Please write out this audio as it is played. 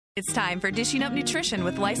It's time for Dishing Up Nutrition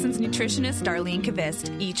with licensed nutritionist Darlene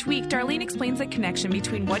Kvist. Each week, Darlene explains the connection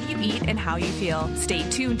between what you eat and how you feel. Stay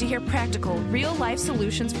tuned to hear practical, real-life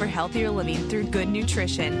solutions for healthier living through good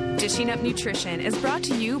nutrition. Dishing Up Nutrition is brought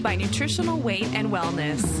to you by Nutritional Weight and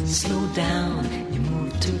Wellness. Slow down, you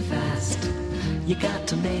move too fast. You got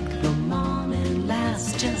to make the morning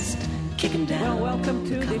last. Just kicking down. Well, welcome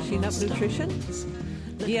to Dishing Up Nutrition.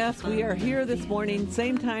 Yes, we are here this morning,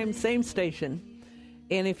 same time, same station.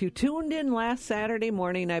 And if you tuned in last Saturday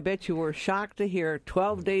morning, I bet you were shocked to hear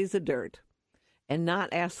 12 Days of Dirt and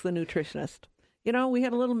not Ask the Nutritionist. You know, we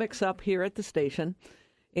had a little mix-up here at the station,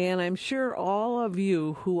 and I'm sure all of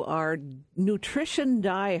you who are nutrition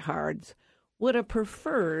diehards would have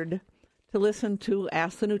preferred to listen to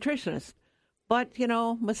Ask the Nutritionist. But, you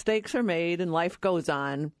know, mistakes are made and life goes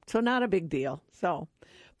on, so not a big deal.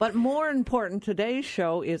 But more important, today's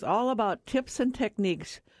show is all about tips and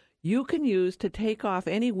techniques you can use to take off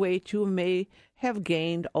any weight you may have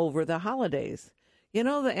gained over the holidays. You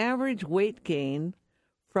know, the average weight gain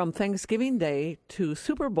from Thanksgiving Day to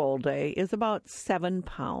Super Bowl Day is about 7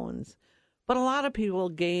 pounds. But a lot of people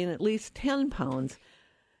gain at least 10 pounds.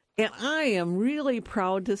 And I am really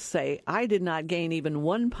proud to say I did not gain even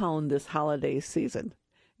 1 pound this holiday season.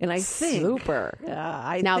 And I think... Super.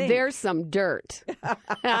 There's some dirt.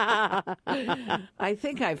 I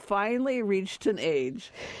think I finally reached an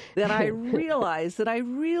age that I realize that I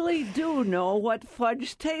really do know what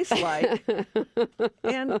fudge tastes like.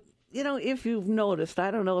 And, you know, if you've noticed, I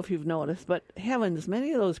don't know if you've noticed, but heavens,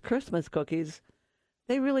 many of those Christmas cookies,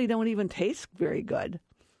 they really don't even taste very good.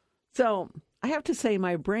 So I have to say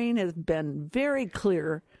my brain has been very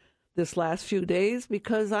clear this last few days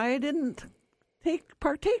because I didn't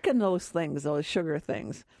partake in those things, those sugar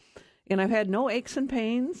things. And I've had no aches and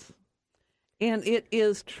pains. And it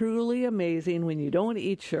is truly amazing when you don't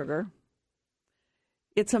eat sugar.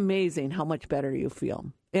 It's amazing how much better you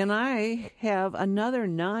feel. And I have another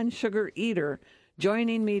non-sugar eater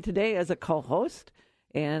joining me today as a co-host.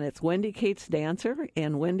 And it's Wendy Cates Dancer.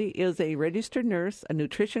 And Wendy is a registered nurse, a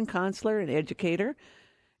nutrition counselor, and educator,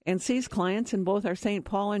 and sees clients in both our St.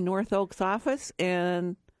 Paul and North Oaks office.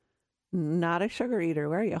 And not a sugar eater,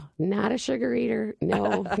 were you? Not a sugar eater.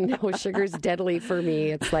 No, sugar's deadly for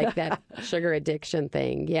me. It's like that sugar addiction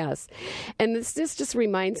thing. Yes. And this just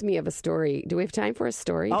reminds me of a story. Do we have time for a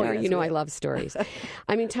story, Dar? Yes, you know I love stories.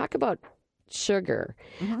 I mean, talk about sugar.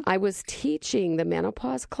 Mm-hmm. I was teaching the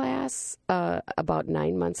menopause class about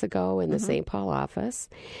 9 months ago in the St. Paul office,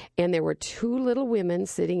 and there were two little women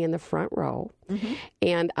sitting in the front row. Mm-hmm.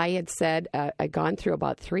 And I had said, I'd gone through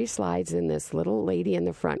about 3 slides, and this little lady in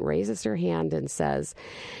the front raises her hand and says,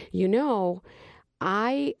 you know,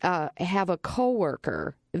 I have a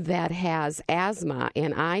coworker that has asthma,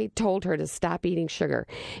 and I told her to stop eating sugar.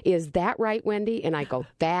 Is that right, Wendy? And I go,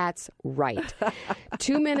 that's right.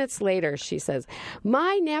 2 minutes later, she says,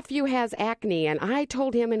 my nephew has acne, and I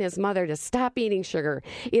told him and his mother to stop eating sugar.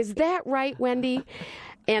 Is that right, Wendy?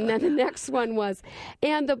 And then the next one was,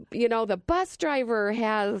 and the bus driver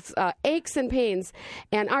has aches and pains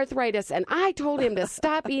and arthritis, and I told him to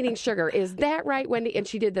stop eating sugar. Is that right, Wendy? And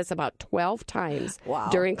she did this about 12 times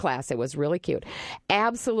during class. It was really cute.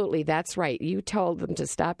 Absolutely, that's right. You told them to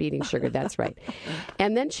stop eating sugar. That's right.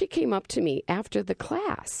 And then she came up to me after the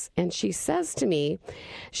class, and she says to me,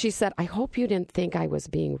 she said, I hope you didn't think I was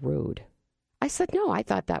being rude. I said, no, I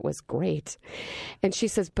thought that was great. And she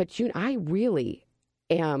says, but I really...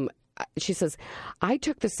 she says, I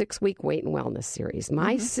took the 6-week Weight and Wellness series.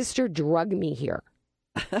 My sister drugged me here.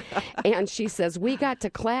 And she says, we got to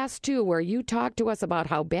class 2 where you talked to us about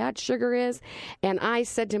how bad sugar is. And I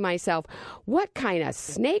said to myself, what kind of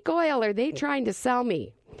snake oil are they trying to sell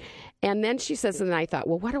me? And then she says, and I thought,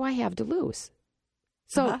 well, what do I have to lose?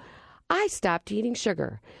 So I stopped eating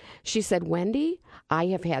sugar. She said, Wendy, I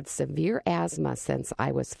have had severe asthma since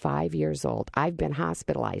I was 5 years old. I've been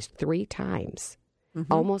hospitalized 3 times.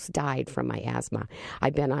 Almost died from my asthma.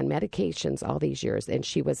 I've been on medications all these years, and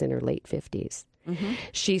she was in her late 50s.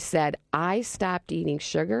 She said, I stopped eating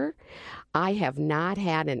sugar. I have not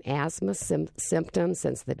had an asthma symptom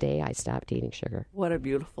since the day I stopped eating sugar. What a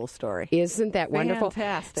beautiful story. Isn't that wonderful?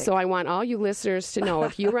 Fantastic. So I want all you listeners to know,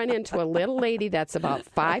 if you run into a little lady that's about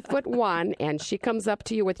 5'1" and she comes up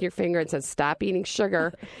to you with your finger and says, stop eating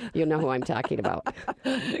sugar, you know who I'm talking about.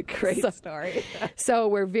 Great story. So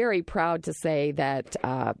we're very proud to say that,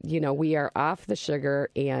 we are off the sugar,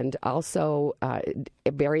 and also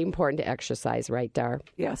very important to exercise, right, Dar?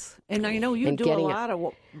 Yes. And I know you do a lot of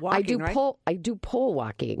walking, right? I do pole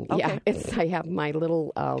walking. Okay. Yeah, I have my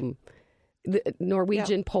little the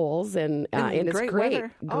Norwegian poles, and it's great great.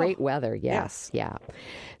 weather. Great weather, yes. Yeah.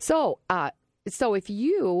 So So if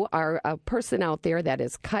you are a person out there that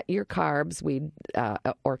has cut your carbs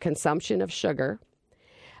or consumption of sugar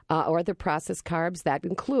or the processed carbs, that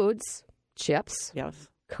includes chips, Yes.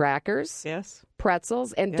 crackers, Yes.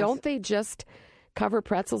 pretzels, and Yes. don't they just cover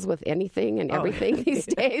pretzels with anything and everything these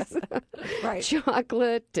days? Right.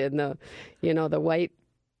 Chocolate and the white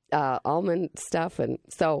almond stuff, and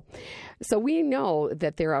so we know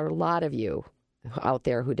that there are a lot of you out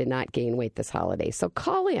there who did not gain weight this holiday. So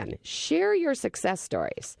call in, share your success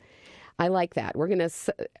stories. I like that.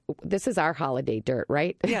 This is our holiday dirt,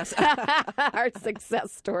 right? Yes. Our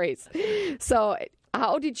success stories. So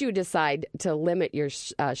how did you decide to limit your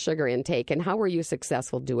sugar intake, and how were you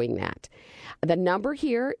successful doing that? The number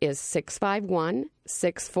here is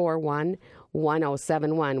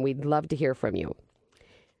 651-641-1071. We'd love to hear from you.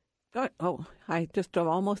 Oh, I just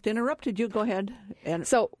almost interrupted you. Go ahead. And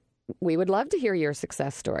So we would love to hear your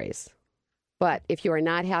success stories. But if you are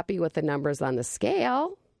not happy with the numbers on the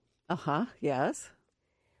scale, yes.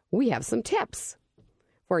 we have some tips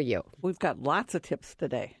for you. We've got lots of tips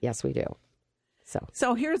today. Yes, we do.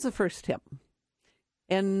 So here's the first tip.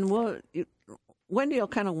 And Wendy will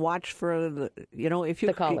kind of watch for if you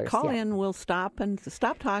The callers, call yeah. in, we'll stop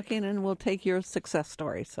talking and we'll take your success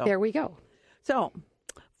story. So There we go. So,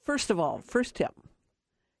 first of all, first tip.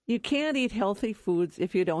 You can't eat healthy foods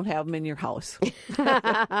if you don't have them in your house.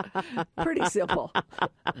 Pretty simple.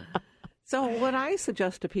 So what I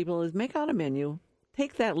suggest to people is make out a menu,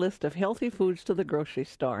 take that list of healthy foods to the grocery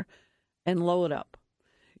store, and load up.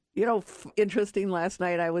 Interesting, last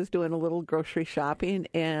night I was doing a little grocery shopping,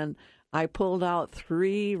 and I pulled out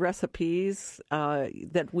 3 recipes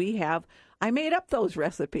that we have. I made up those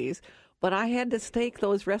recipes, but I had to take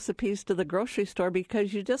those recipes to the grocery store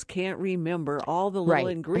because you just can't remember all the little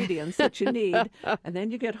Right. ingredients that you need. And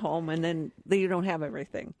then you get home and then you don't have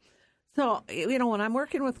everything. So, when I'm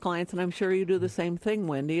working with clients, and I'm sure you do the same thing,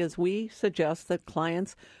 Wendy, is we suggest that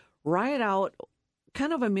clients write out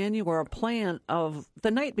kind of a menu or a plan of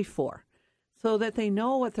the night before so that they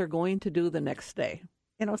know what they're going to do the next day.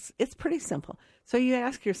 It's pretty simple. So you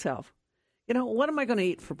ask yourself, what am I going to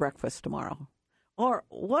eat for breakfast tomorrow? Or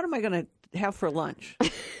what am I going to have for lunch?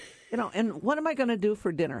 And what am I going to do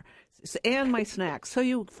for dinner? And my snacks. So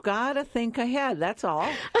you've got to think ahead. That's all.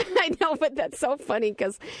 I know, but that's so funny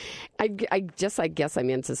because I guess I'm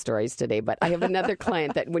into stories today, but I have another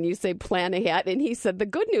client that when you say plan ahead, and he said the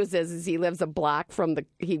good news is he works a block from the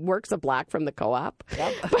co-op.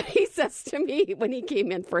 Yep. But he says to me when he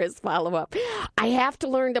came in for his follow-up, I have to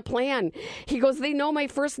learn to plan. He goes, they know my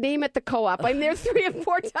first name at the co-op. I'm there 3 or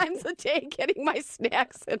 4 times a day getting my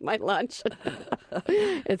snacks and my lunch.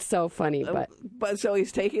 It's so funny, But so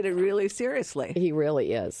he's taking it really seriously. he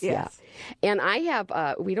really is. Yes. Yeah. And I have,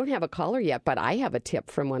 we don't have a caller yet, but I have a tip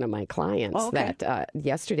from one of my clients that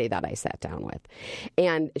yesterday that I sat down with.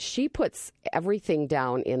 And she puts everything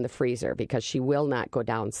down in the freezer because she will not go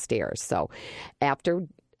downstairs. So after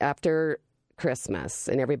Christmas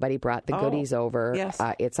and everybody brought the goodies over, yes.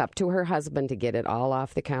 It's up to her husband to get it all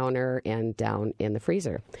off the counter and down in the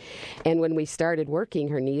freezer. And when we started working,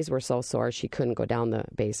 her knees were so sore she couldn't go down the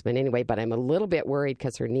basement anyway, but I'm a little bit worried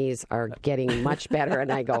because her knees are getting much better.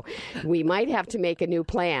 And I go, we might have to make a new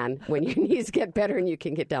plan when your knees get better and you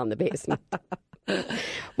can get down the basement.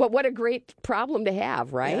 Well, what a great problem to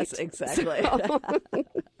have, right? Yes, exactly.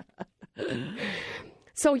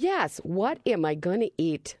 So yes, what am I going to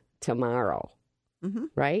eat tomorrow? Mm-hmm.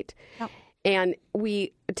 Right? Yep. And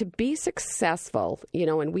to be successful,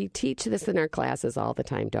 and we teach this in our classes all the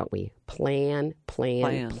time, don't we? Plan.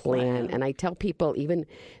 And I tell people even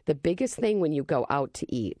the biggest thing when you go out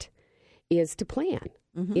to eat is to plan.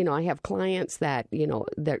 Mm-hmm. I have clients that,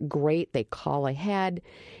 they're great. They call ahead.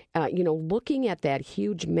 Looking at that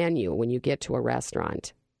huge menu when you get to a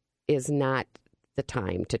restaurant is not the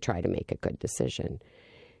time to try to make a good decision.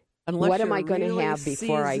 Unless what am you're I going to really have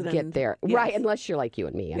before I get there? Yes. Right, unless you're like you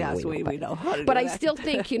and me. Yes, we know how to do But I that. still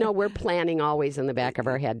think, we're planning always in the back of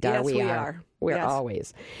our head. Yes, we are. We're Yes.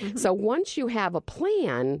 always. Mm-hmm. So once you have a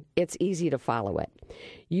plan, it's easy to follow it.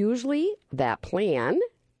 Usually that plan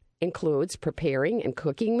includes preparing and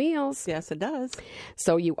cooking meals. Yes, it does.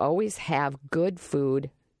 So you always have good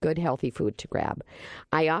food, good healthy food to grab.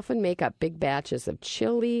 I often make up big batches of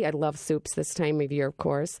chili. I love soups this time of year, of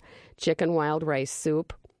course. Chicken wild rice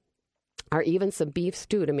soup, or even some beef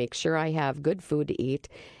stew to make sure I have good food to eat,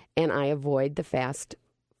 and I avoid the fast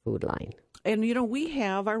food line. And, we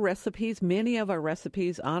have our recipes, many of our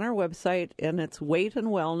recipes on our website, and it's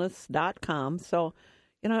weightandwellness.com. So,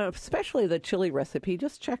 especially the chili recipe,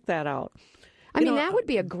 just check that out. I mean, that would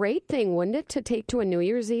be a great thing, wouldn't it, to take to a New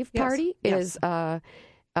Year's Eve party? Yes.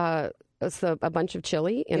 Is a bunch of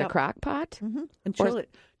chili in a crock pot. Mm-hmm. And chili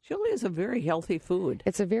is a very healthy food.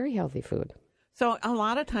 It's a very healthy food. So a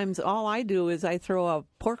lot of times all I do is I throw a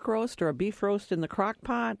pork roast or a beef roast in the crock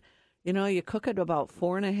pot. You know, you cook it about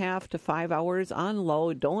 4.5 to 5 hours on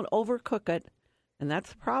low. Don't overcook it. And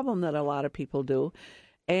that's the problem that a lot of people do.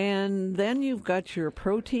 And then you've got your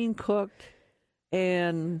protein cooked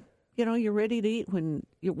and, you know, you're ready to eat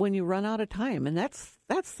when you run out of time. And that's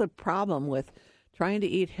the problem with trying to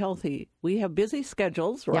eat healthy. We have busy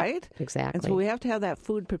schedules, right? Yep, exactly. And so we have to have that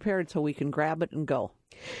food prepared so we can grab it and go.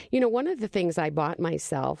 You know, one of the things I bought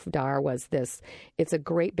myself, Dar, was this. It's a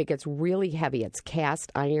great big, it's really heavy. It's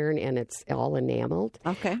cast iron and it's all enameled.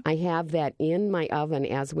 Okay. I have that in my oven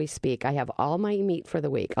as we speak. I have all my meat for the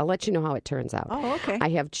week. I'll let you know how it turns out. Oh, okay. I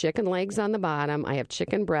have chicken legs on the bottom. I have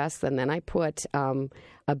chicken breasts, and then I put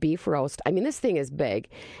a beef roast. I mean, this thing is big.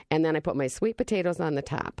 And then I put my sweet potatoes on the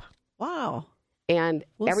top. Wow. And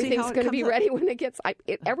everything's going to be ready when it gets...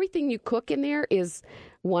 everything you cook in there is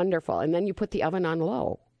wonderful. And then you put the oven on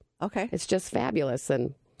low. Okay. It's just fabulous,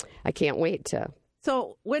 and I can't wait to...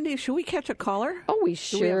 So, Wendy, should we catch a caller? Oh, we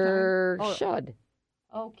sure should.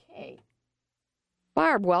 Okay.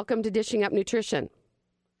 Barb, welcome to Dishing Up Nutrition.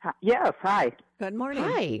 Yes, hi. Good morning.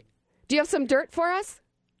 Hi. Do you have some dirt for us?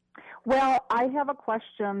 Well, I have a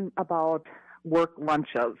question about work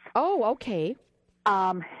lunches. Oh, okay.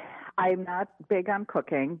 I'm not big on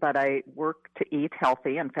cooking, but I work to eat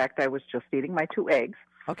healthy. In fact, I was just eating my 2 eggs.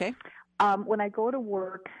 Okay. When I go to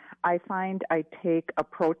work, I find I take a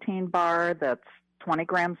protein bar that's 20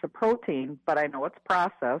 grams of protein, but I know it's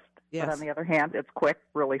processed. Yes. But on the other hand, it's quick,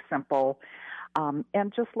 really simple. And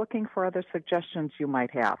just looking for other suggestions you might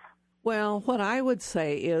have. Well, what I would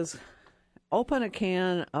say is open a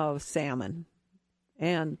can of salmon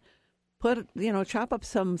and chop up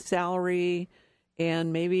some celery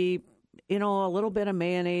and maybe, a little bit of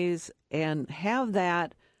mayonnaise and have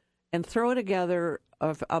that and throw it together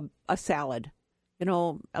of a salad.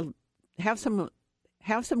 Have some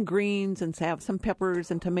greens and have some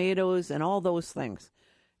peppers and tomatoes and all those things.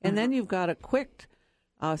 And then you've got a quick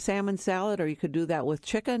salmon salad, or you could do that with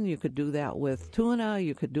chicken. You could do that with tuna.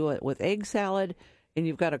 You could do it with egg salad. And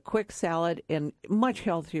you've got a quick salad and much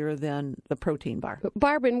healthier than the protein bar.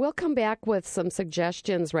 Barb, and we'll come back with some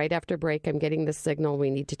suggestions right after break. I'm getting the signal we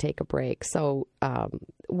need to take a break. So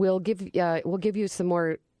we'll give you some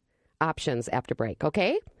more options after break,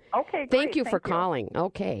 okay? Okay, great. Thank you for calling.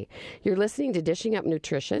 Okay. You're listening to Dishing Up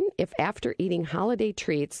Nutrition. If after eating holiday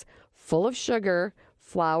treats full of sugar,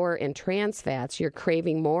 flour, and trans fats, you're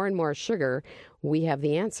craving more and more sugar, we have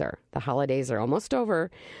the answer. The holidays are almost over,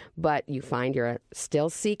 but you find you're still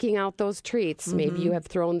seeking out those treats. Mm-hmm. Maybe you have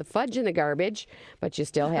thrown the fudge in the garbage, but you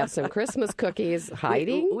still have some Christmas cookies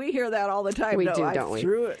hiding. We hear that all the time. We do, don't we?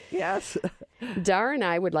 Threw it. Yes. Dar and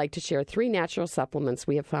I would like to share 3 natural supplements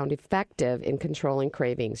we have found effective in controlling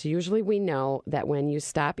cravings. Usually we know that when you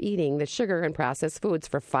stop eating the sugar and processed foods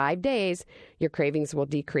for 5 days, your cravings will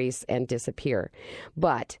decrease and disappear.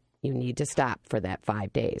 But you need to stop for that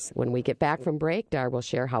 5 days. When we get back from break, Dar will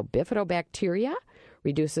share how bifidobacteria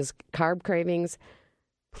reduces carb cravings.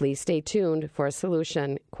 Please stay tuned for a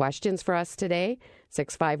solution. Questions for us today,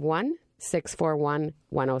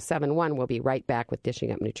 651-641-1071. We'll be right back with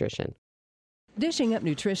Dishing Up Nutrition. Dishing Up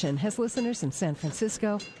Nutrition has listeners in San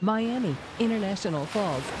Francisco, Miami, International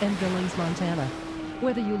Falls, and Billings, Montana.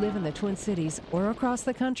 Whether you live in the Twin Cities or across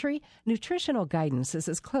the country, nutritional guidance is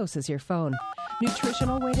as close as your phone.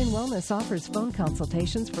 Nutritional Weight and Wellness offers phone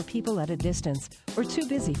consultations for people at a distance or too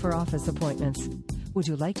busy for office appointments. Would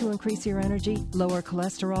you like to increase your energy, lower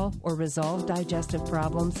cholesterol, or resolve digestive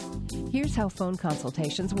problems? Here's how phone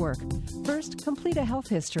consultations work. First, complete a health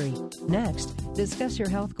history. Next, discuss your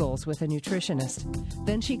health goals with a nutritionist.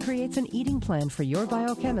 Then she creates an eating plan for your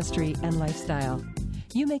biochemistry and lifestyle.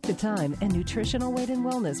 You make the time, and Nutritional Weight and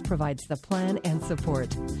Wellness provides the plan and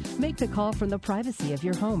support. Make the call from the privacy of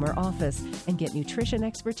your home or office and get nutrition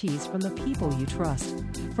expertise from the people you trust.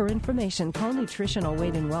 For information, call Nutritional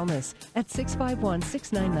Weight and Wellness at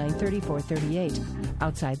 651-699-3438.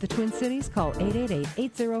 Outside the Twin Cities, call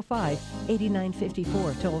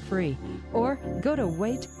 888-805-8954 toll-free or go to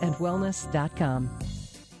weightandwellness.com.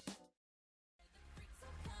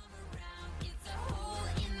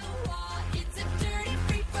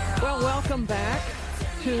 Well, welcome back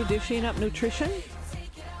to Dishing Up Nutrition.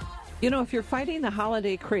 If you're fighting the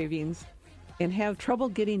holiday cravings and have trouble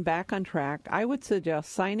getting back on track, I would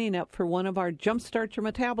suggest signing up for one of our Jumpstart Your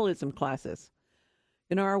Metabolism classes.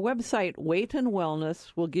 Our website, Weight and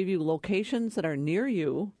Wellness, will give you locations that are near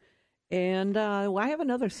you. And I have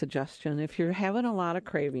another suggestion. If you're having a lot of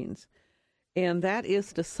cravings, and that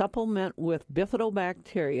is to supplement with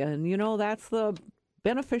bifidobacteria. And, that's the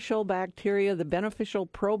beneficial bacteria, the beneficial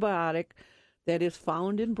probiotic that is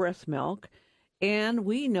found in breast milk. And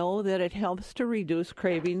we know that it helps to reduce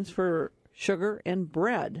cravings for sugar and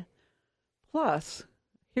bread. Plus,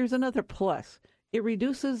 here's another plus. It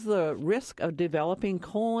reduces the risk of developing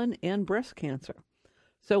colon and breast cancer.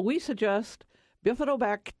 So we suggest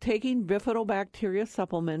taking bifidobacteria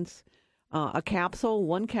supplements,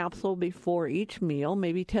 one capsule before each meal,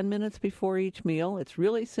 maybe 10 minutes before each meal. It's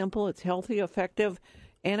really simple, it's healthy, effective,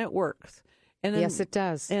 and it works. And then, yes, it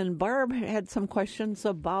does. And Barb had some questions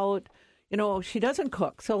about, she doesn't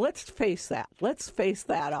cook. So let's face that. Let's face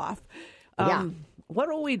that off. What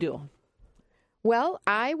will we do? Well,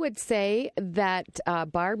 I would say that,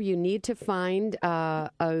 Barb, you need to find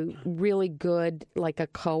a really good, like a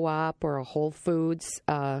Co-op or a Whole Foods,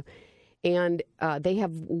 and they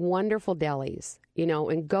have wonderful delis,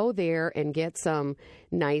 and go there and get some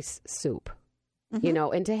nice soup, and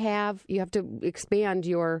you have to expand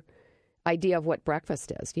your idea of what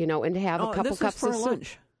breakfast is, and to have a couple cups of soup.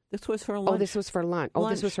 This was for lunch. Oh, this was for lunch. Oh,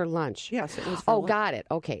 this was for lunch. Yes, it was for lunch. Oh, got it.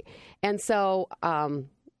 Okay. And so,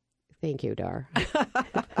 thank you, Dar.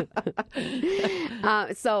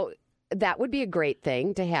 So that would be a great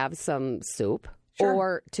thing to have some soup. Sure.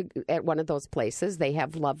 Or at one of those places, they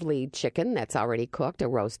have lovely chicken that's already cooked, a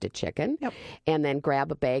roasted chicken. Yep. And then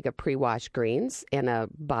grab a bag of pre-washed greens and a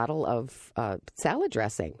bottle of salad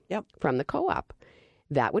dressing from the Co-op.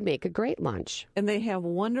 That would make a great lunch. And they have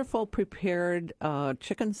wonderful prepared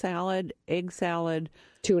chicken salad, egg salad,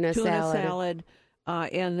 tuna salad.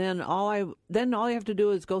 And then all you have to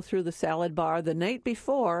do is go through the salad bar the night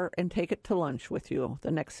before and take it to lunch with you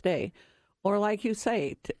the next day. Or like you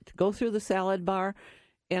say, to go through the salad bar.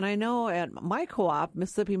 And I know at my Co-op,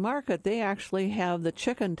 Mississippi Market, they actually have the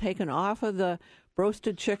chicken taken off of the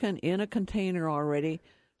roasted chicken in a container already.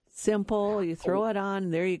 Simple. You throw it on.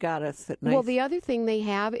 There you got it. Nice. Well, the other thing they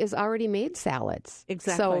have is already made salads.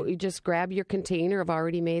 Exactly. So you just grab your container of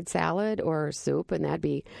already made salad or soup, and that'd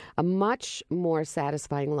be a much more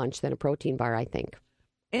satisfying lunch than a protein bar, I think.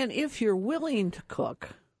 And if you're willing to cook,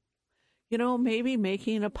 maybe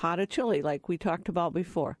making a pot of chili like we talked about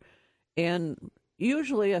before. And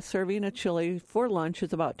usually a serving of chili for lunch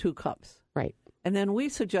is about 2 cups. Right. And then we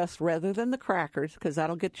suggest, rather than the crackers, because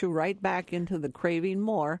that'll get you right back into the craving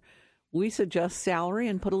more, we suggest celery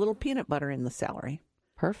and put a little peanut butter in the celery.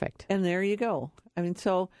 Perfect. And there you go. I mean,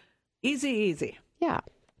 so easy. Yeah,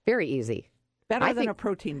 very easy. Better than a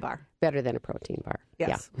protein bar. Better than a protein bar.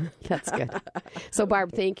 Yes. Yeah, that's good. So,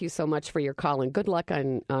 Barb, thank you so much for your call, and good luck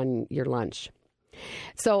on your lunch.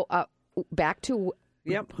 So, back to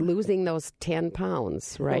losing those 10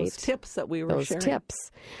 pounds, right? Those tips that we were sharing. Those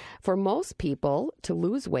tips. For most people, to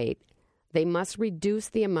lose weight, they must reduce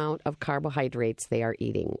the amount of carbohydrates they are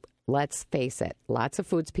eating. Let's face it, lots of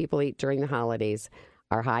foods people eat during the holidays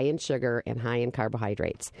are high in sugar and high in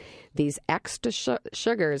carbohydrates. These extra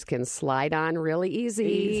sugars can slide on really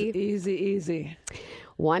easy. Easy.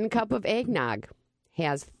 1 cup of eggnog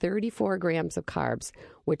has 34 grams of carbs,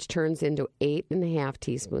 which turns into 8.5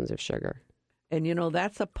 teaspoons of sugar. And,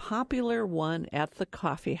 that's a popular one at the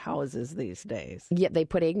coffee houses these days. Yeah, they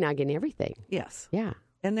put eggnog in everything. Yes. Yeah.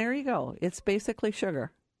 And there you go. It's basically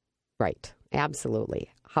sugar. Right. Absolutely.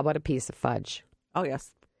 How about a piece of fudge? Oh,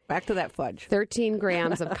 yes. Back to that fudge. 13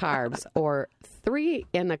 grams of carbs or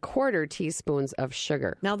 3.25 teaspoons of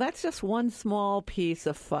sugar. Now, that's just one small piece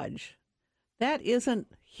of fudge. That isn't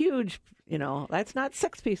huge, That's not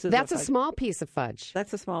 6 pieces of fudge. That's a small piece of fudge.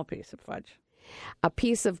 That's a small piece of fudge. A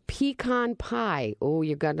piece of pecan pie. Oh,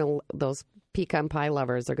 those pecan pie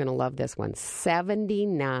lovers are going to love this one.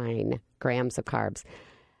 79 grams of carbs.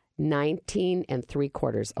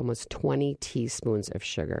 19.75, almost 20 teaspoons of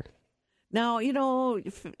sugar. Now, you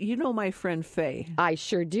know my friend Faye. I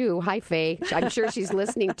sure do. Hi, Faye. I'm sure she's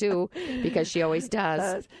listening too, because she always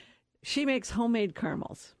does. She makes homemade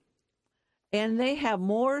caramels. And they have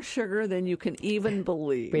more sugar than you can even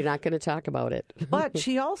believe. We're not going to talk about it. But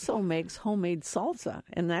she also makes homemade salsa,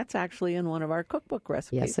 and that's actually in one of our cookbook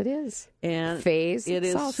recipes. Yes, it is. And Faye's it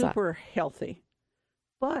is salsa. Super healthy.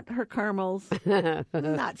 But her caramels,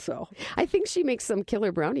 not so. I think she makes some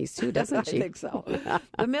killer brownies too, doesn't she? I think so.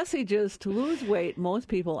 The message is, to lose weight, most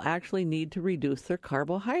people actually need to reduce their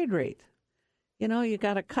carbohydrate. You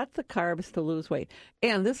got to cut the carbs to lose weight.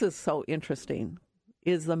 And this is so interesting.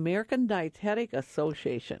 Is the American Dietetic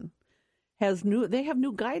Association have new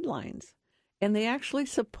guidelines, and they actually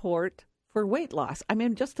support for weight loss. I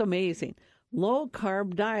mean, just amazing. Low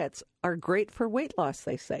carb diets are great for weight loss,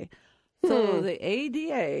 they say. So the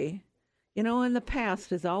ADA, in the past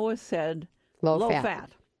has always said low fat.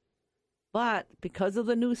 But because of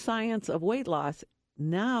the new science of weight loss,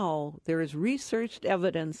 now there is researched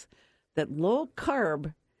evidence that low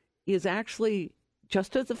carb is actually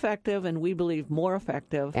just as effective, and we believe more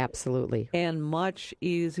effective. Absolutely. And much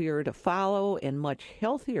easier to follow and much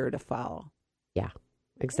healthier to follow. Yeah,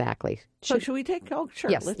 exactly. So should we take, sure.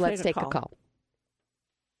 Yes, let's take a call.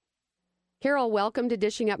 Carol, welcome to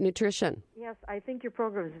Dishing Up Nutrition. Yes, I think your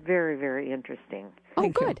program is very, very interesting. Oh,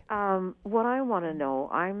 good. What I want to know,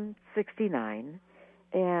 I'm 69,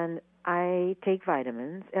 and I take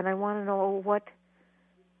vitamins, and I want to know what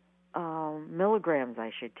milligrams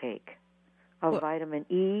I should take of vitamin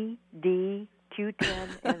E, D, Q10,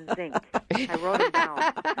 and zinc. I wrote it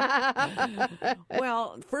down.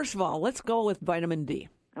 Well, first of all, let's go with vitamin D.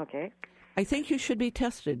 Okay. I think you should be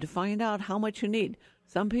tested to find out how much you need.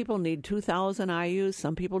 Some people need 2,000 IUs.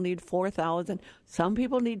 Some people need 4,000. Some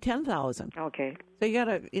people need 10,000. Okay. So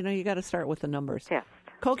you gotta start with the numbers. Test.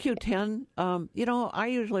 CoQ10. I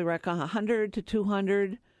usually recommend 100 to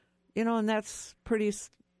 200. And that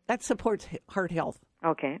supports heart health.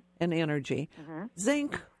 Okay. And energy. Mm-hmm.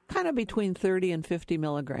 Zinc, kind of between 30 and 50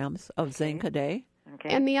 milligrams of zinc a day. Okay.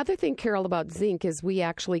 And the other thing, Carol, about zinc is we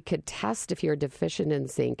actually could test if you're deficient in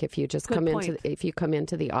zinc. If you just come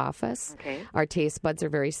into the office, our taste buds are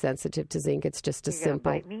very sensitive to zinc. It's just a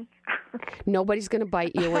simple. Bite me? Nobody's going to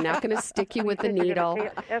bite you. We're not going to stick you with the needle.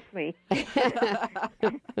 Test me.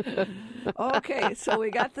 Okay, so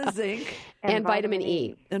we got the zinc and vitamin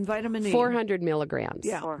E. And vitamin E. 400 milligrams.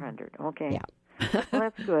 Yeah. 400. Okay. Yeah. Well,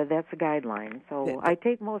 that's good. That's a guideline. So I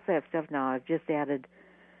take most of that stuff now. I've just added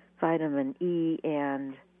vitamin E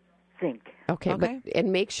and zinc. Okay.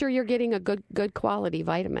 And make sure you're getting a good quality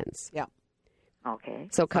vitamins. Yeah. Okay.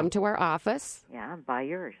 So come to our office. Yeah, buy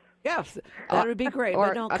yours. Yes, that would be great. Or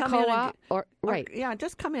but no, a come co-op.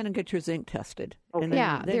 Just come in and get your zinc tested. Okay. And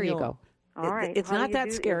then there you go. All right. It's not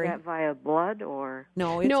that scary. Is that via blood or?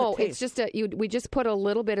 No, it's just we just put a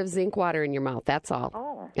little bit of zinc water in your mouth. That's all.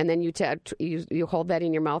 Oh. And then you hold that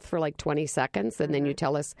in your mouth for like 20 seconds, and then you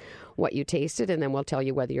tell us what you tasted, and then we'll tell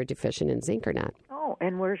you whether you're deficient in zinc or not. Oh,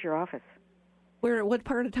 and where's your office? What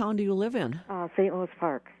part of town do you live in? St. Louis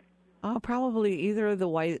Park. Probably either the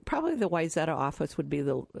Wayzata office would be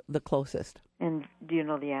the closest. And do you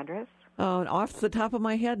know the address? Off the top of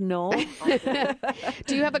my head, no.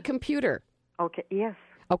 Do you have a computer? Okay, yes.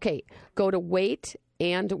 Okay, go to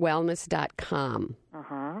weightandwellness.com.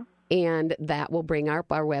 Uh-huh. And that will bring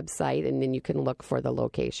up our website, and then you can look for the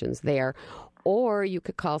locations there. Or you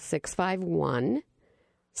could call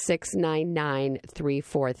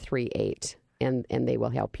 651-699-3438, and they will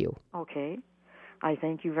help you. Okay. I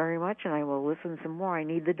thank you very much, and I will listen some more. I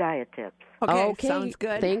need the diet tips. Okay, sounds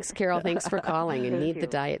good. Thanks, Carol. Thanks for calling and need the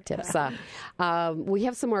diet tips. We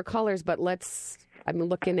have some more callers, but I'm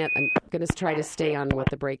going to try to stay on with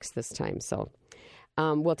the breaks this time. So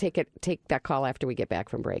we'll take that call after we get back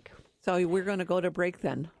from break. So we're going to go to break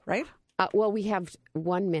then, right? Well, we have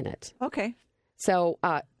 1 minute. Okay. So.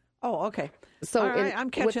 Okay. So all right,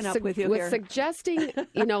 I'm catching up with you here. Suggesting,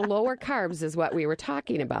 lower carbs is what we were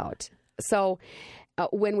talking about. So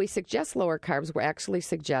when we suggest lower carbs, we're actually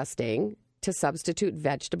suggesting to substitute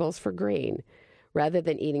vegetables for grain. Rather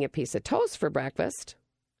than eating a piece of toast for breakfast,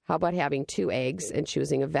 how about having 2 eggs and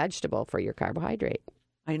choosing a vegetable for your carbohydrate?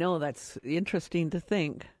 I know that's interesting to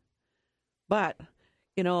think. But,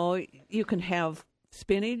 you can have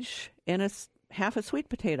spinach and half a sweet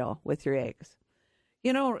potato with your eggs.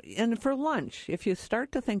 And for lunch, if you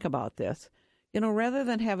start to think about this, rather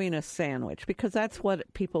than having a sandwich, because that's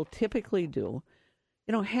what people typically do,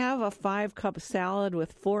 have a 5-cup salad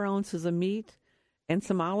with 4 ounces of meat and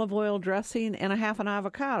some olive oil dressing and a half an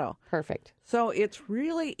avocado. Perfect. So it's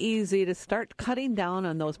really easy to start cutting down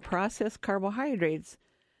on those processed carbohydrates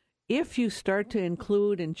if you start to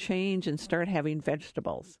include and change and start having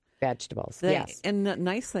vegetables. Yes. And the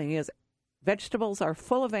nice thing is vegetables are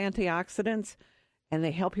full of antioxidants, and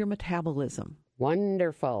they help your metabolism.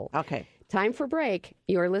 Wonderful. Okay. Time for break.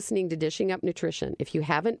 You are listening to Dishing Up Nutrition. If you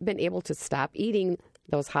haven't been able to stop eating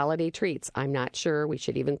those holiday treats, I'm not sure we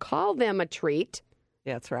should even call them a treat.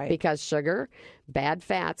 That's right. Because sugar, bad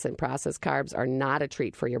fats, and processed carbs are not a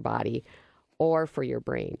treat for your body or for your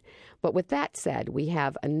brain. But with that said, we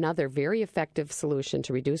have another very effective solution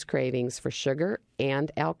to reduce cravings for sugar and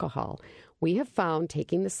alcohol. We have found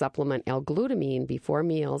taking the supplement L-glutamine before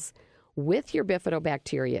meals with your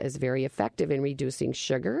bifidobacteria is very effective in reducing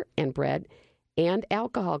sugar and bread and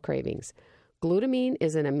alcohol cravings. Glutamine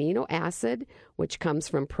is an amino acid which comes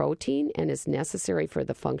from protein and is necessary for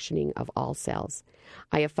the functioning of all cells.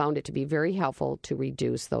 I have found it to be very helpful to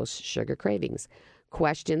reduce those sugar cravings.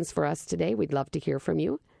 Questions for us today? We'd love to hear from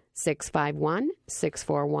you.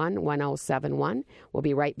 651-641-1071. We'll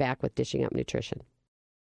be right back with Dishing Up Nutrition.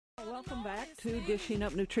 Welcome back to Dishing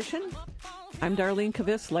Up Nutrition. I'm Darlene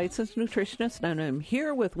Kvist, licensed nutritionist, and I'm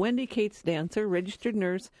here with Wendy Cates Dancer, registered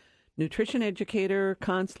nurse, nutrition educator,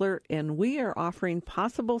 counselor, and we are offering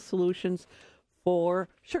possible solutions for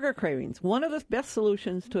sugar cravings. One of the best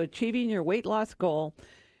solutions to achieving your weight loss goal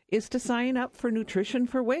is to sign up for Nutrition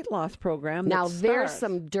for Weight Loss program. Now, there's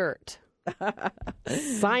some dirt.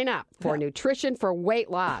 Sign up for Nutrition for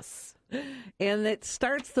Weight Loss. And it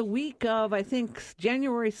starts the week of, I think,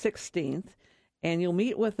 January 16th, and you'll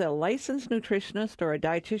meet with a licensed nutritionist or a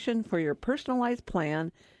dietitian for your personalized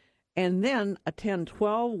plan, and then attend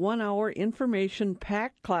 12 one-hour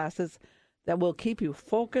information-packed classes that will keep you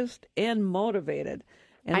focused and motivated.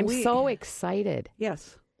 And I'm so excited.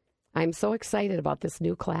 Yes. I'm so excited about this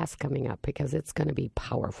new class coming up because it's going to be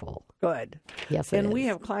powerful. Good. Yes, it and is. we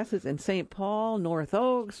have classes in St. Paul, North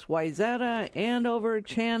Oaks, Wayzata, Andover,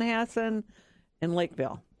 Chanhassen, and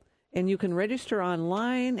Lakeville. And you can register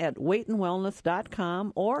online at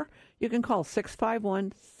weightandwellness.com, or you can call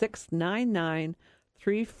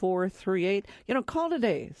 651-699-3438. Call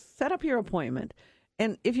today. Set up your appointment.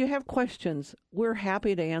 And if you have questions, we're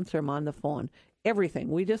happy to answer them on the phone. Everything.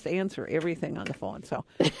 We just answer everything on the phone. So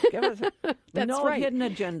give us no hidden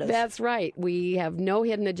agendas. That's right. We have no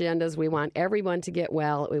hidden agendas. We want everyone to get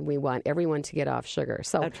well, and we want everyone to get off sugar.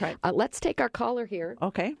 So that's right. Let's take our caller here.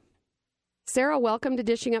 Okay. Sarah, welcome to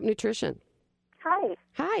Dishing Up Nutrition. Hi.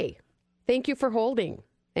 Hi. Thank you for holding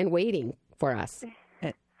and waiting for us.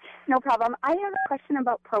 No problem. I have a question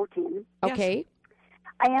about protein. Okay. Yes.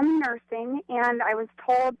 I am nursing, and I was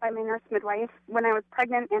told by my nurse midwife when I was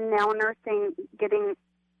pregnant and now nursing, getting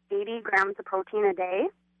 80 grams of protein a day.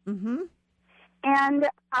 Mm-hmm. And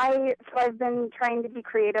I've been trying to be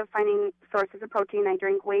creative, finding sources of protein. I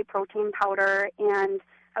drink whey protein powder, and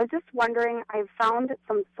I was just wondering, I've found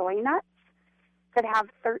some soy nuts that have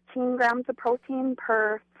 13 grams of protein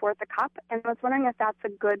per fourth a cup, and I was wondering if that's a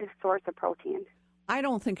good source of protein. I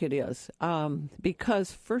don't think it is,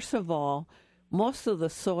 because, first of all, most of the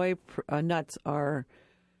soy nuts are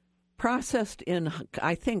processed in,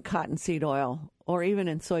 I think, cottonseed oil or even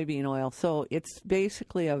in soybean oil. So it's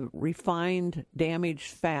basically a refined,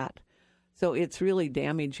 damaged fat. So it's really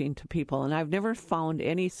damaging to people. And I've never found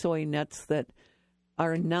any soy nuts that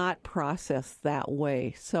are not processed that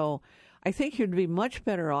way. So I think you'd be much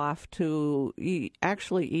better off to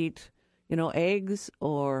actually eat, eggs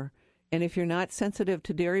and if you're not sensitive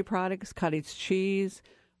to dairy products, cottage cheese,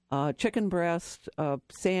 chicken breast,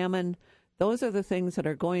 salmon, those are the things that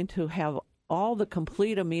are going to have all the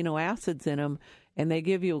complete amino acids in them, and they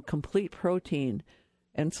give you complete protein.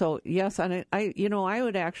 And so, yes, and I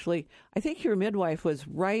would actually, I think your midwife was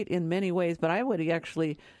right in many ways, but I would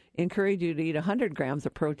actually encourage you to eat 100 grams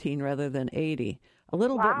of protein rather than 80. A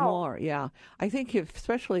little bit more, yeah. I think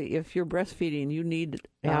especially if you're breastfeeding, you need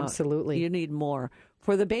absolutely you need more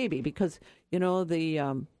for the baby because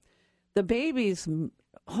the baby's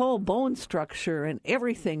whole bone structure and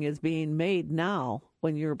everything is being made now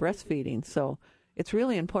when you're breastfeeding. So it's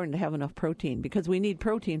really important to have enough protein because we need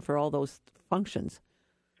protein for all those functions.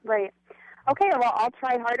 Right. Okay, well, I'll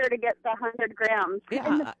try harder to get the 100 grams. Yeah,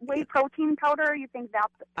 and the whey protein powder, you think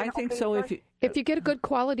that's I think so. Source? If you get a good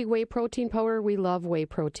quality whey protein powder, we love whey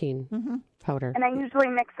protein powder. And I usually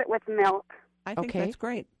mix it with milk. I think that's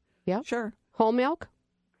great. Yeah. Sure. Whole milk?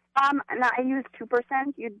 And I use 2%.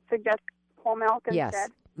 You'd suggest whole milk instead? Yes.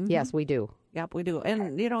 Mm-hmm. Yes, we do. Yep, we do.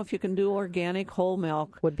 And, if you can do organic whole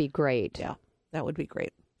milk. Would be great. Yeah, that would be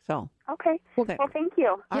great. So. Okay. Well, thank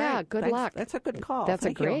you. Yeah, right. good luck. That's a good call. That's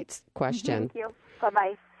Thank a great question. Thank you.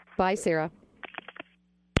 Bye-bye. Bye, Sarah.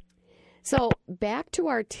 So back to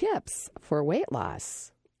our tips for weight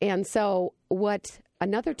loss. And so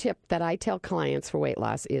another tip that I tell clients for weight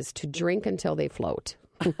loss is to drink until they float.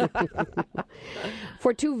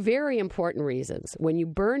 For two very important reasons. When you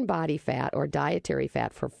burn body fat or dietary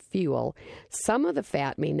fat for fuel, some of the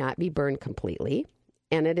fat may not be burned completely,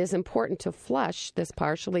 and it is important to flush this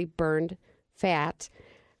partially burned fat,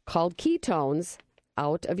 called ketones,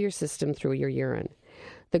 out of your system through your urine.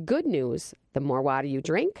 The good news, the more water you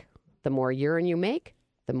drink, the more urine you make,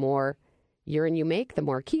 the more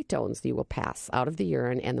ketones you will pass out of the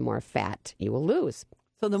urine, and the more fat you will lose.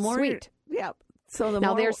 So the more Sweet. Yeah. So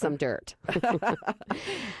now there's some dirt.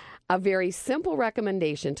 A very simple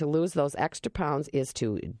recommendation to lose those extra pounds is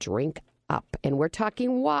to drink up. And we're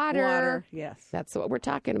talking water. Water, yes. That's what we're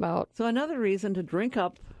talking about. So another reason to drink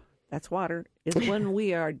up, that's water, is when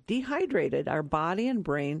we are dehydrated, our body and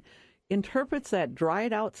brain interprets that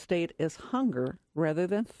dried out state as hunger rather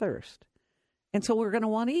than thirst. And so we're going to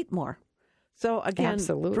want to eat more. So again,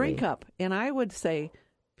 Absolutely. drink up. And I would say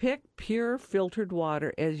pick pure filtered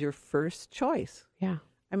water as your first choice. Yeah.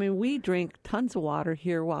 I mean, we drink tons of water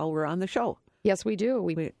here while we're on the show. Yes, we do.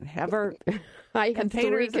 We have our I have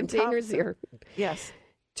containers 3 and containers tubs. here. Yes.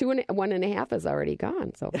 1.5 is already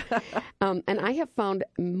gone. So, and I have found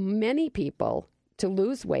many people to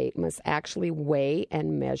lose weight must actually weigh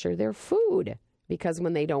and measure their food, because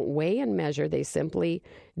when they don't weigh and measure, they simply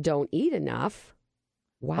don't eat enough.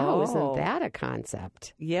 Wow, isn't that a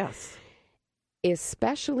concept? Yes.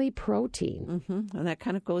 Especially protein. Mm-hmm. And that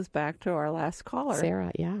kind of goes back to our last caller.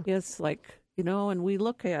 Sarah, yeah. It's like, and we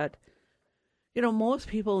look at, most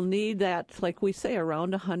people need that, like we say,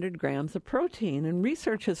 around 100 grams of protein. And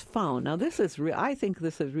research has found, now this is, I think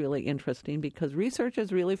this is really interesting, because research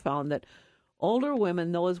has really found that older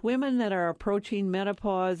women, those women that are approaching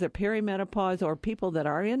menopause or perimenopause, or people that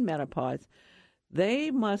are in menopause,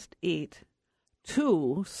 they must eat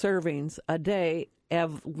 2 servings a day, at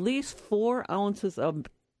least 4 ounces of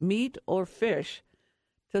meat or fish,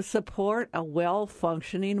 to support a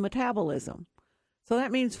well-functioning metabolism. So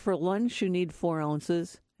that means for lunch you need 4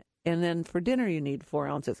 ounces, and then for dinner you need 4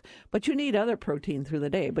 ounces. But you need other protein through the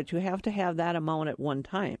day, but you have to have that amount at one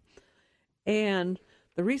time. And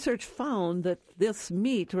the research found that this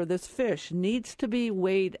meat or this fish needs to be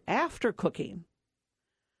weighed after cooking.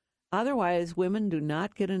 Otherwise, women do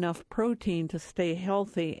not get enough protein to stay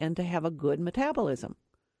healthy and to have a good metabolism.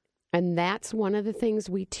 And that's one of the things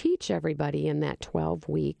we teach everybody in that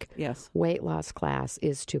 12-week weight loss class,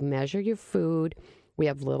 is to measure your food. We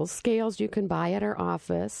have little scales you can buy at our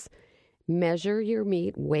office. Measure your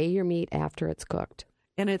meat, weigh your meat after it's cooked.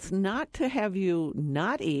 And it's not to have you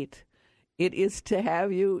not eat. It is to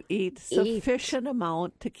have you eat sufficient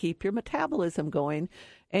amount to keep your metabolism going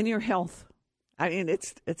and your health. I mean,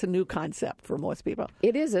 it's a new concept for most people.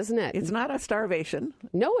 It is, isn't it? It's not a starvation.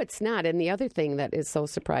 No, it's not. And the other thing that is so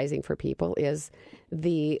surprising for people is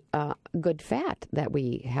the good fat that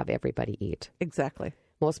we have everybody eat. Exactly.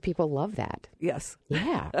 Most people love that. Yes.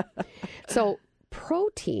 Yeah. So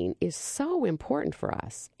protein is so important for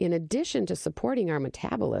us. In addition to supporting our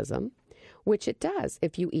metabolism, which it does.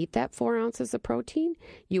 If you eat that 4 ounces of protein,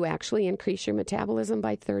 you actually increase your metabolism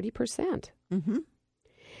by 30%. Mm-hmm.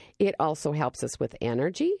 It also helps us with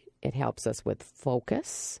energy. It helps us with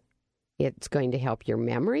focus. It's going to help your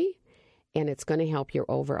memory, and it's going to help your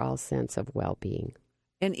overall sense of well-being.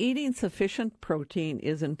 And eating sufficient protein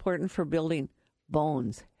is important for building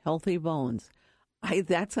bones, healthy bones.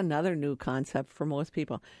 That's another new concept for most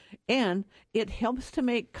people. And it helps to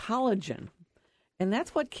make collagen. And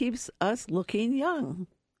that's what keeps us looking young,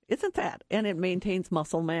 isn't that? And it maintains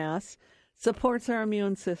muscle mass, supports our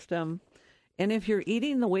immune system. And if you're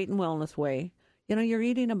eating the Weight and Wellness way, you're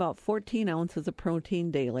eating about 14 ounces of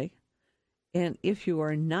protein daily. And if you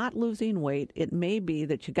are not losing weight, it may be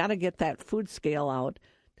that you got to get that food scale out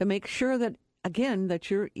to make sure that, again,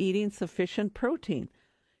 that you're eating sufficient protein.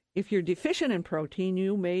 If you're deficient in protein,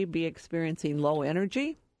 you may be experiencing low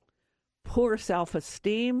energy, poor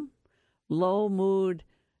self-esteem, low mood,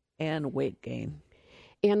 and weight gain.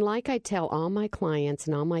 And like I tell all my clients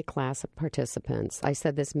and all my class participants, I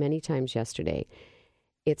said this many times yesterday,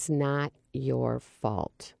 it's not your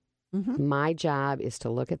fault. Mm-hmm. My job is to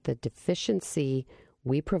look at the deficiency.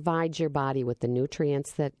 We provide your body with the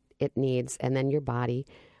nutrients that it needs, and then your body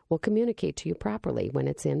will communicate to you properly when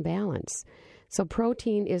it's in balance. So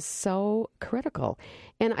protein is so critical.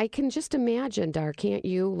 And I can just imagine, Dar, can't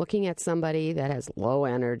you, looking at somebody that has low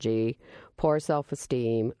energy, poor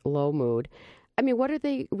self-esteem, low mood. I mean, what are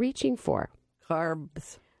they reaching for?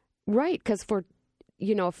 Carbs. Right, because for,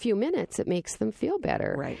 a few minutes, it makes them feel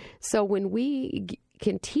better. Right. So when we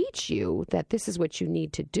can teach you that this is what you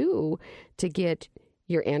need to do to get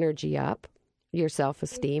your energy up, your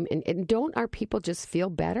self-esteem, and don't our people just feel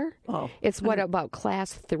better? Oh, it's what about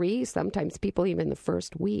class 3? Sometimes people even the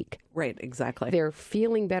first week. Right, exactly. They're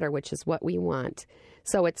feeling better, which is what we want.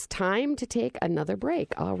 So it's time to take another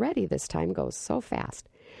break. Already this time goes so fast.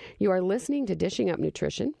 You are listening to Dishing Up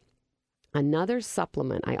Nutrition. Another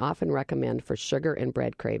supplement I often recommend for sugar and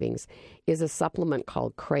bread cravings is a supplement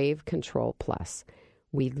called Crave Control Plus.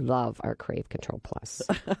 We love our Crave Control Plus.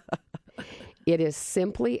 It is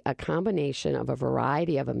simply a combination of a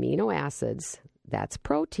variety of amino acids, that's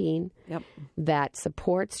protein, that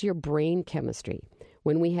supports your brain chemistry.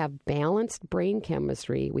 When we have balanced brain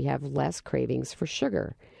chemistry, we have less cravings for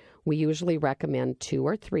sugar. We usually recommend 2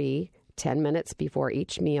 or 3, 10 minutes before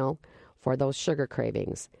each meal for those sugar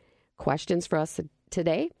cravings. Questions for us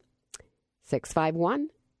today?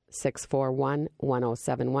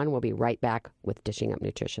 651-641-1071. We'll be right back with Dishing Up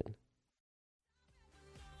Nutrition.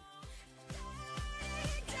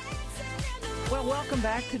 Well, welcome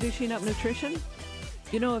back to Dishing Up Nutrition.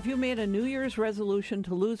 You know, if you made a New Year's resolution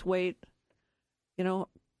to lose weight, you know,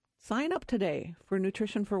 sign up today for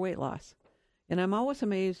Nutrition for Weight Loss. And I'm always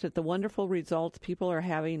amazed at the wonderful results people are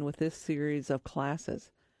having with this series of classes.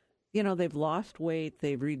 You know, they've lost weight,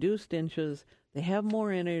 they've reduced inches, they have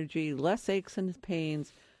more energy, less aches and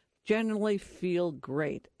pains, generally feel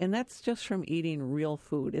great. And that's just from eating real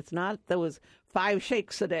food. It's not those 5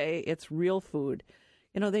 shakes a day, it's real food.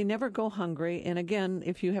 You know, they never go hungry. And again,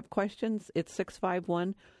 if you have questions, it's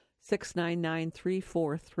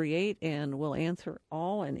 651-699-3438, and we'll answer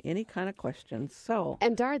all and any kind of questions. So,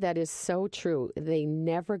 and Dar, that is so true. They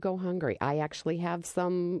never go hungry. I actually have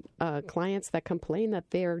some clients that complain that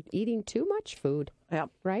they're eating too much food. Yeah,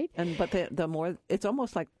 right. But the more, it's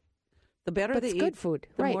almost like the better they eat, good food,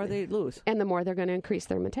 the right, more they lose, and the more they're going to increase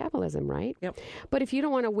their metabolism, right? Yep. But if you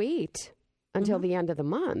don't want to wait until the end of the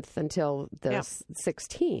month, until the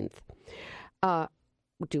 16th,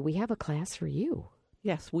 do we have a class for you?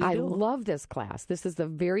 Yes, we do. I love this class. This is the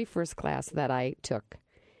very first class that I took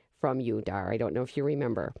from you, Dar. I don't know if you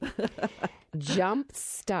remember.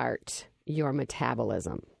 Jumpstart Your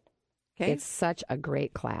Metabolism. Okay. It's such a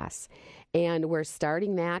great class. And we're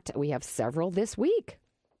starting that. We have several this week.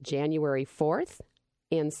 January 4th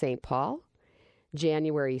in St. Paul.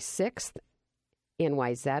 January 6th in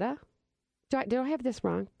Wayzata. Do I have this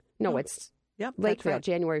wrong? No, it's Lakeville, right.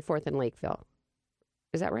 January 4th in Lakeville.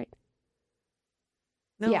 Is that right?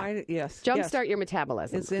 No, yeah. Yes. Jumpstart Your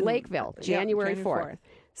Metabolism. It's in Lakeville, January 4th.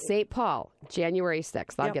 St. Paul, January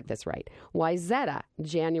 6th. I'll get this right. Wayzata,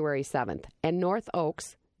 January 7th. And North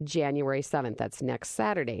Oaks, January 7th. That's next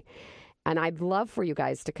Saturday. And I'd love for you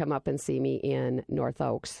guys to come up and see me in North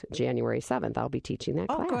Oaks, January 7th. I'll be teaching that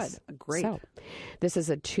class. Oh, good. Great. So, this is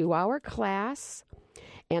a 2-hour class,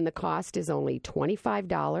 and the cost is only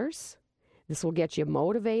 $25. This will get you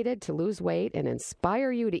motivated to lose weight and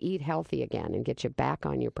inspire you to eat healthy again and get you back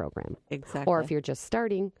on your program. Exactly. Or if you're just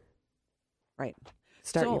starting, right,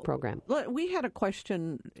 start your program. We had a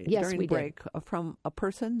question during break from a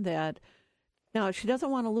person that, now she doesn't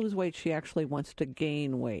want to lose weight, she actually wants to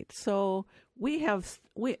gain weight. So we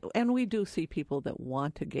do see people that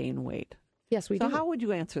want to gain weight. Yes, we do. So how would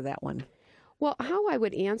you answer that one? Well, how I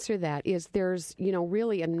would answer that is there's,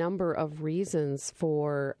 really a number of reasons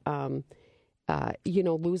for,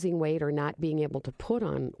 losing weight or not being able to put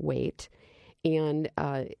on weight. And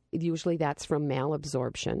usually that's from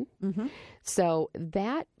malabsorption. Mm-hmm. So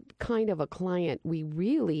that kind of a client we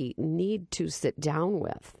really need to sit down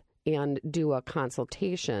with and do a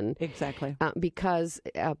consultation. Exactly. Because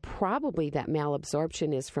probably that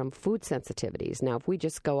malabsorption is from food sensitivities. Now, if we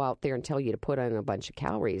just go out there and tell you to put on a bunch of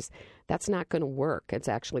calories, that's not going to work. It's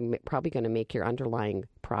actually probably going to make your underlying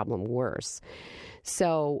problem worse.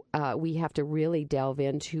 So we have to really delve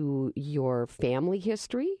into your family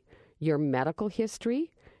history, your medical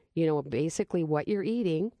history, basically what you're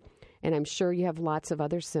eating. And I'm sure you have lots of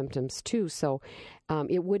other symptoms, too. So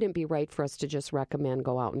it wouldn't be right for us to just recommend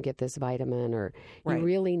go out and get this vitamin. Or you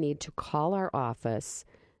really need to call our office,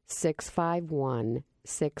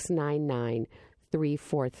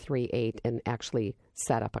 651-699-3438, and actually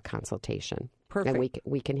set up a consultation. Perfect. And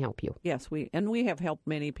we can help you. Yes, we have helped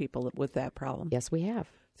many people with that problem. Yes, we have.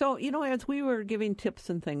 So, as we were giving tips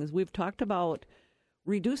and things, we've talked about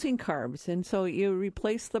reducing carbs. And so you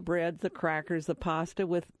replace the bread, the crackers, the pasta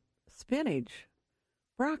with spinach,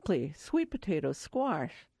 broccoli, sweet potatoes,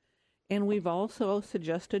 squash. And we've also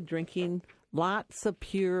suggested drinking lots of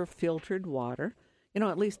pure filtered water,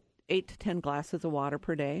 at least 8 to 10 glasses of water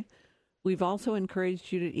per day. We've also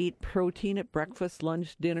encouraged you to eat protein at breakfast,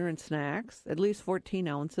 lunch, dinner, and snacks, at least 14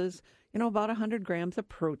 ounces, about 100 grams of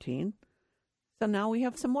protein. So now we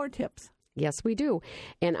have some more tips. Yes, we do.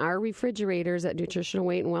 And our refrigerators at Nutritional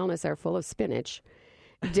Weight and Wellness are full of spinach.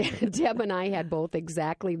 Deb and I had both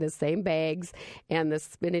exactly the same bags, and the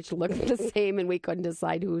spinach looked the same, and we couldn't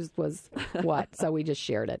decide whose was what, so we just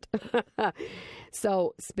shared it.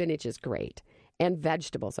 So spinach is great, and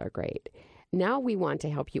vegetables are great. Now we want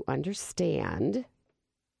to help you understand,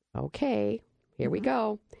 okay, here we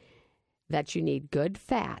go, that you need good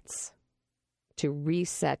fats to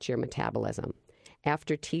reset your metabolism.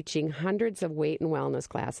 After teaching hundreds of weight and wellness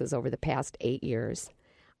classes over the past 8 years,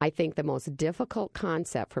 I think the most difficult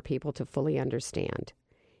concept for people to fully understand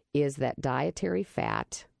is that dietary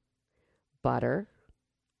fat, butter,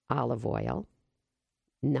 olive oil,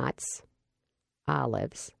 nuts,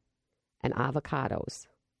 olives, and avocados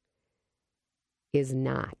is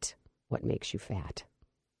not what makes you fat.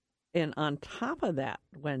 And on top of that,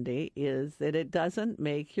 Wendy, is that it doesn't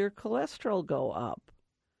make your cholesterol go up.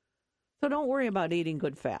 So don't worry about eating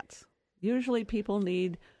good fats. Usually people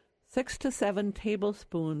need 6 to 7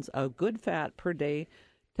 tablespoons of good fat per day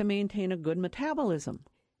to maintain a good metabolism.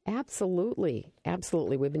 Absolutely.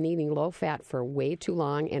 Absolutely. We've been eating low fat for way too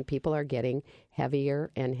long, and people are getting heavier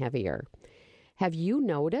and heavier. Have you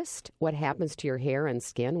noticed what happens to your hair and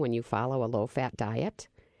skin when you follow a low-fat diet?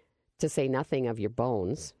 To say nothing of your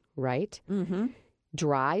bones, right? Mm-hmm.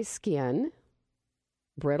 Dry skin,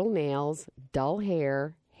 brittle nails, dull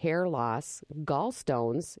hair, hair loss,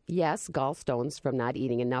 gallstones. Yes, gallstones from not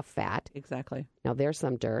eating enough fat. Exactly. Now, there's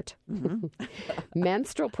some dirt. Mm-hmm.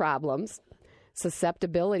 Menstrual problems,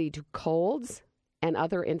 susceptibility to colds and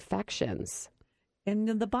other infections. And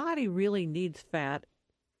the body really needs fat.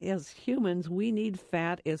 As humans, we need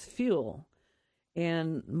fat as fuel.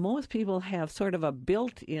 And most people have sort of a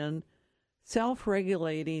built-in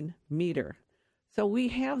self-regulating meter. So we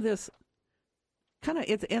have this kind of,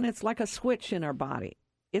 it's like a switch in our body.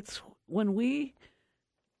 It's when we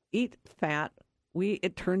eat fat,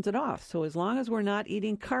 it turns it off. So as long as we're not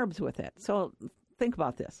eating carbs with it. So think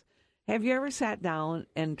about this. Have you ever sat down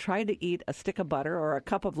and tried to eat a stick of butter or a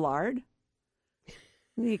cup of lard?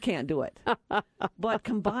 You can't do it. But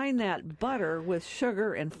combine that butter with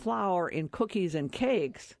sugar and flour in cookies and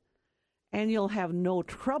cakes, and you'll have no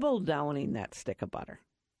trouble downing that stick of butter.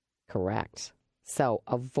 Correct. So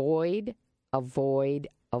avoid.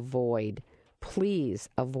 Please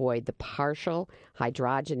avoid the partial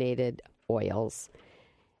hydrogenated oils,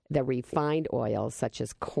 the refined oils such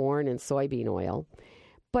as corn and soybean oil.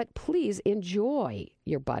 But please enjoy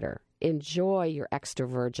your butter. Enjoy your extra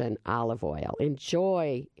virgin olive oil.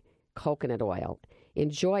 Enjoy coconut oil.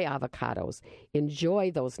 Enjoy avocados. Enjoy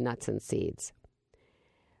those nuts and seeds.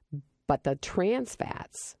 But the trans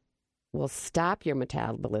fats will stop your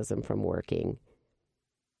metabolism from working.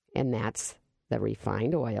 And that's the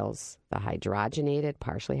refined oils, the hydrogenated,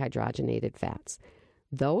 partially hydrogenated fats.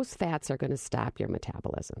 Those fats are going to stop your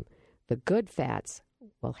metabolism. The good fats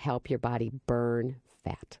will help your body burn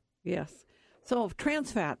fat. Yes. So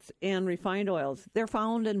trans fats and refined oils, they're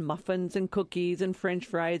found in muffins and cookies and French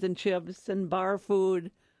fries and chips and bar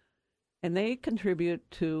food, and they contribute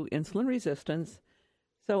to insulin resistance.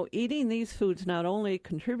 So eating these foods not only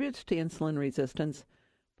contributes to insulin resistance,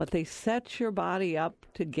 but they set your body up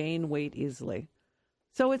to gain weight easily.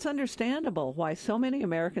 So it's understandable why so many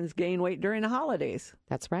Americans gain weight during the holidays.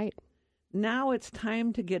 That's right. Now it's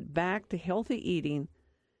time to get back to healthy eating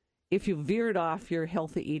if you veered off your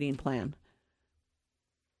healthy eating plan.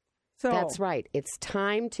 So, that's right. It's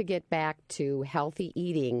time to get back to healthy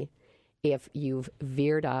eating if you've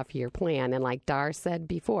veered off your plan. And like Dar said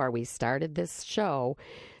before, we started this show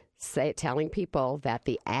telling people that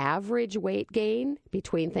the average weight gain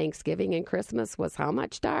between Thanksgiving and Christmas was how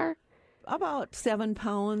much, Dar? About 7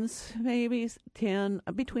 pounds, maybe 10,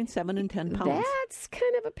 between 7 and 10 pounds. That's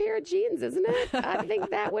kind of a pair of jeans, isn't it? I think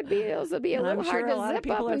that would be, those would be a little hard to zip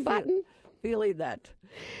up and button. Feeling that.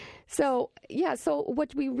 So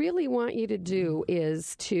what we really want you to do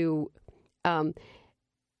is to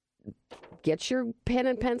get your pen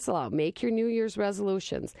and pencil out, make your New Year's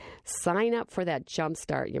resolutions, sign up for that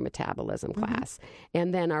Jumpstart Your Metabolism class,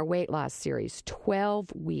 and then our weight loss series,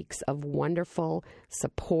 12 weeks of wonderful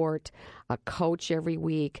support, a coach every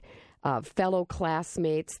week, fellow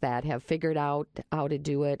classmates that have figured out how to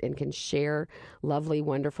do it and can share lovely,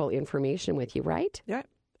 wonderful information with you, right? Yeah.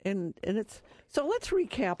 And it's so let's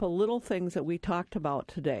recap a little things that we talked about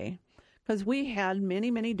today, because we had many,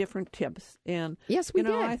 many different tips. And yes, we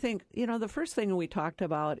did. I think the first thing we talked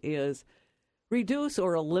about is reduce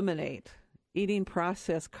or eliminate eating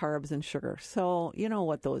processed carbs and sugar. So you know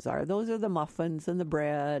what those are. Those are the muffins and the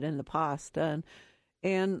bread and the pasta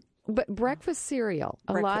and but breakfast cereal.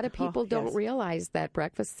 A lot of people don't realize that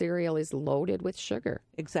breakfast cereal is loaded with sugar.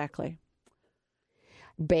 Exactly.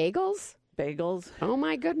 Bagels. Oh,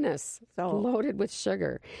 my goodness. Loaded with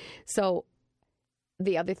sugar. So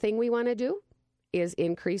the other thing we want to do is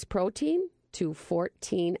increase protein to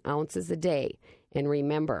 14 ounces a day. And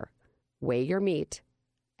remember, weigh your meat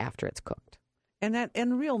after it's cooked.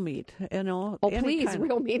 And real meat, Oh, please,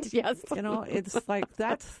 real meat, yes. It's like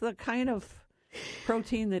that's the kind of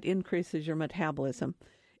protein that increases your metabolism.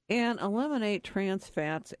 And eliminate trans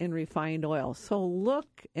fats and refined oils. So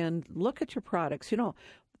look at your products.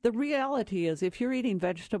 The reality is if you're eating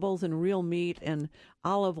vegetables and real meat and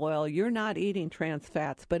olive oil, you're not eating trans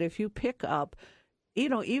fats. But if you pick up,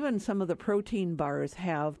 even some of the protein bars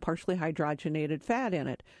have partially hydrogenated fat in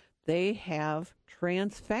it. They have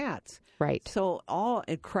trans fats. Right. So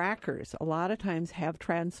crackers a lot of times have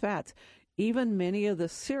trans fats. Even many of the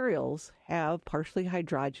cereals have partially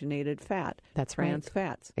hydrogenated fat. That's trans right.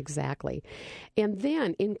 fats. Exactly. And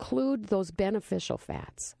then include those beneficial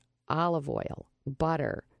fats, olive oil,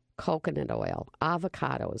 butter, coconut oil,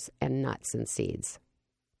 avocados, and nuts and seeds.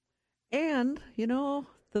 And,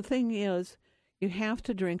 the thing is, you have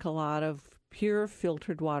to drink a lot of pure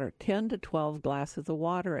filtered water, 10 to 12 glasses of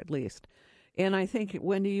water at least. And I think,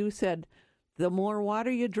 Wendy, you said the more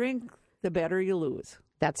water you drink, the better you lose.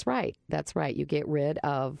 That's right. That's right. You get rid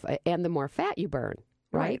of, and the more fat you burn,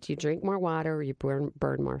 right? You drink more water, you burn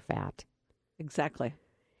more fat. Exactly.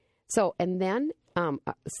 So, and then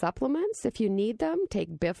supplements, if you need them,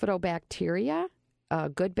 take bifidobacteria,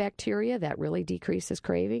 good bacteria that really decreases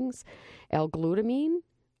cravings. L-glutamine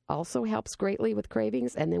also helps greatly with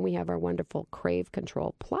cravings. And then we have our wonderful Crave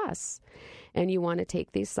Control Plus. And you want to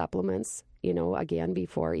take these supplements, again,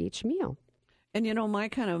 before each meal. And,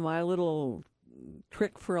 my little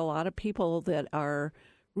trick for a lot of people that are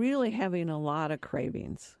really having a lot of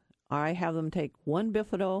cravings, I have them take 1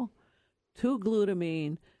 Bifido, 2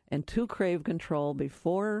 glutamine, and 2 Crave Control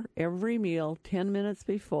before every meal, 10 minutes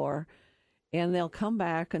before, and they'll come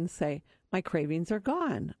back and say, my cravings are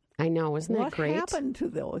gone. I know, isn't that great? What happened to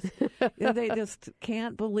those? They just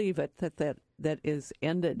can't believe it that is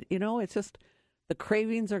ended. It's just the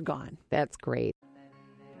cravings are gone. That's great.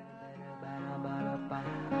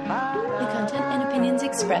 The content and opinions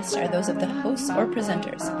expressed are those of the hosts or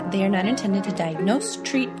presenters. They are not intended to diagnose,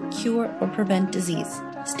 treat, cure, or prevent disease.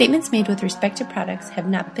 Statements made with respect to products have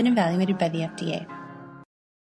not been evaluated by the FDA.